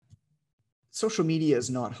social media is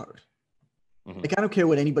not hard. Mm-hmm. Like, I don't care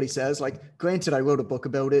what anybody says. Like, granted, I wrote a book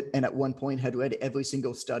about it, and at one point had read every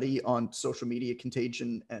single study on social media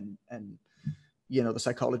contagion and the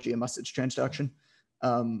psychology of message transduction.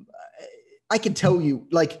 I can tell you,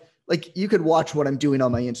 like you could watch what I'm doing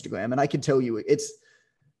on my Instagram, and I can tell you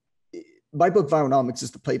my book Vironomics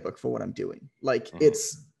is the playbook for what I'm doing. Like, Mm-hmm.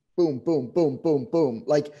 it's boom, boom, boom, boom, boom.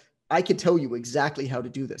 Like, I could tell you exactly how to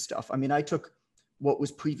do this stuff. I mean, I took what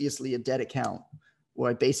was previously a dead account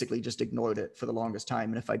where I basically just ignored it for the longest time.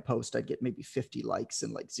 And if I'd post, I'd get maybe 50 likes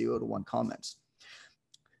and like 0 to 1 comments.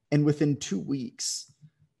 And within 2 weeks,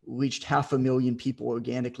 reached 500,000 people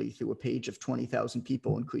organically through a page of 20,000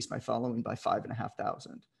 people, increased my following by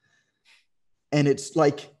 5,500. And it's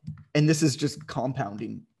like, and this is just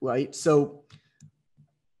compounding, right? So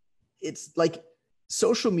it's like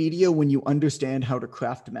social media, when you understand how to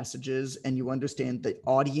craft messages and you understand the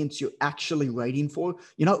audience you're actually writing for,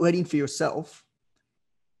 you're not writing for yourself.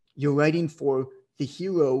 You're writing for the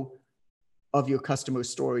hero of your customer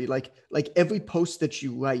story. Like every post that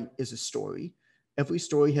you write is a story. Every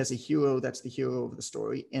story has a hero that's the hero of the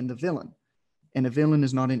story, and the villain. And a villain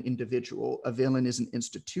is not an individual. A villain is an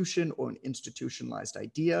institution or an institutionalized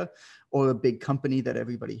idea or a big company that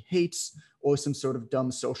everybody hates or some sort of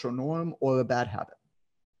dumb social norm or a bad habit,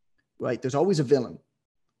 right? There's always a villain.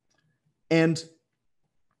 And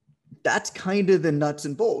that's kind of the nuts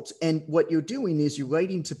and bolts. And what you're doing is you're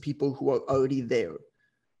writing to people who are already there.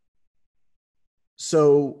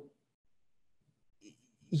 So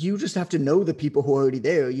you just have to know the people who are already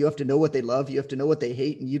there. You have to know what they love. You have to know what they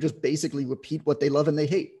hate. And you just basically repeat what they love and they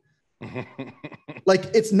hate. Like,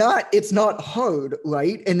 it's not hard,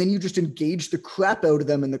 right? And then you just engage the crap out of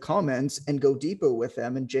them in the comments and go deeper with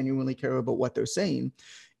them and genuinely care about what they're saying.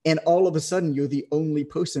 And all of a sudden, you're the only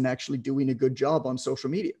person actually doing a good job on social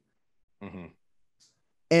media. Mm-hmm.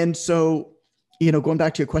 And so, going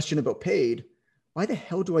back to your question about paid, why the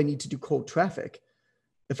hell do I need to do cold traffic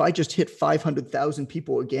if I just hit 500,000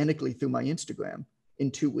 people organically through my Instagram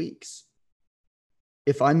in 2 weeks?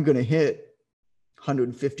 If I'm going to hit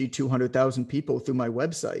 150, 200,000 people through my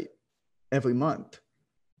website every month,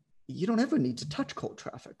 you don't ever need to touch cold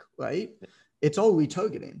traffic, right? It's all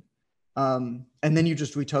retargeting. And then you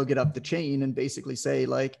just retarget up the chain and basically say,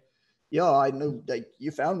 like, yeah, I know, like,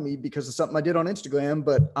 you found me because of something I did on Instagram,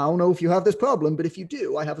 but I don't know if you have this problem, but if you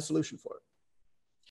do, I have a solution for it.